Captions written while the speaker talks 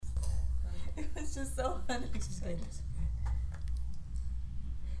It's just so unexpected.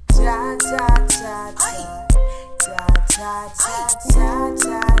 Da da da da da da da da da da da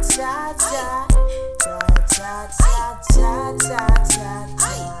da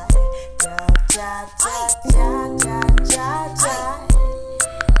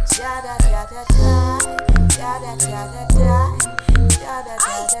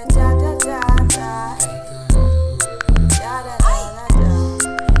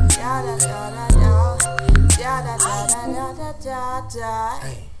da da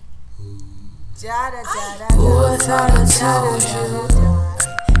Ooh, I thought I told you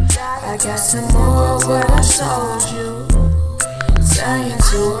I got some more of what I sold you. Turn you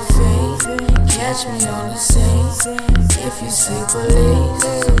to a fiend, catch me on the scene. If you see police,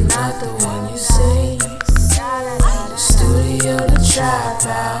 I'm not the one you see. The studio, the trap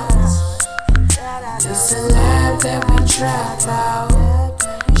house, it's a lab that we trap out.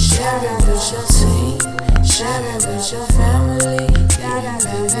 Share it with your team, share it with your family.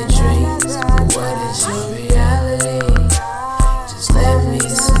 Vivid dreams, but what is your reality? Just let me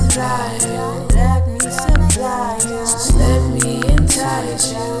supply you. Just let me entice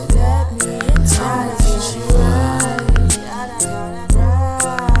you. I'ma get you right.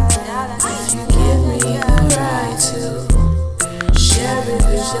 If you give me the right to share it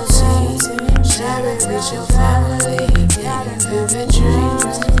with your team, share it with your family. Vivid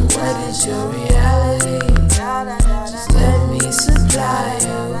dreams, but what is your reality? Just let me supply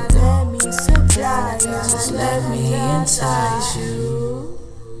you. Just let me entice you.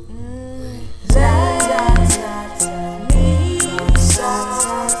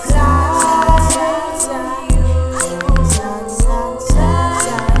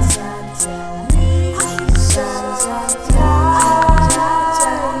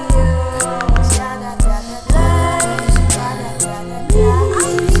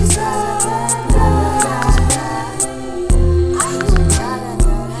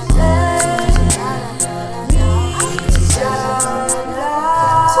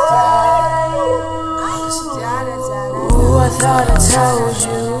 I thought I told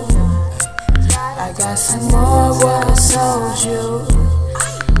you I got some more of what I sold you.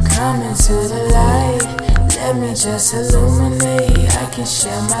 Come into the light, let me just illuminate. I can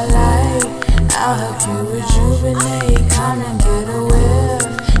share my light, I'll help you rejuvenate. Come and get a whiff,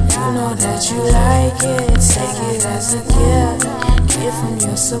 you know that you like it. Take it as a gift, get from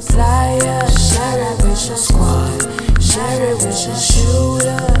your supplier. Share it with your squad, share it with your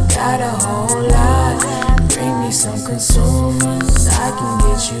shooter. Got a whole lot, bring me some consumers. I can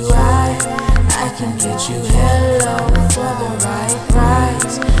get you high, I can get you hello for the right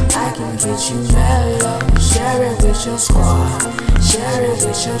price. I can get you mellow. Share it with your squad, share it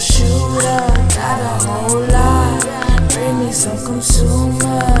with your shooter. Got a whole lot, bring me some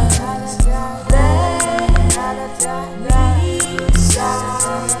consumers.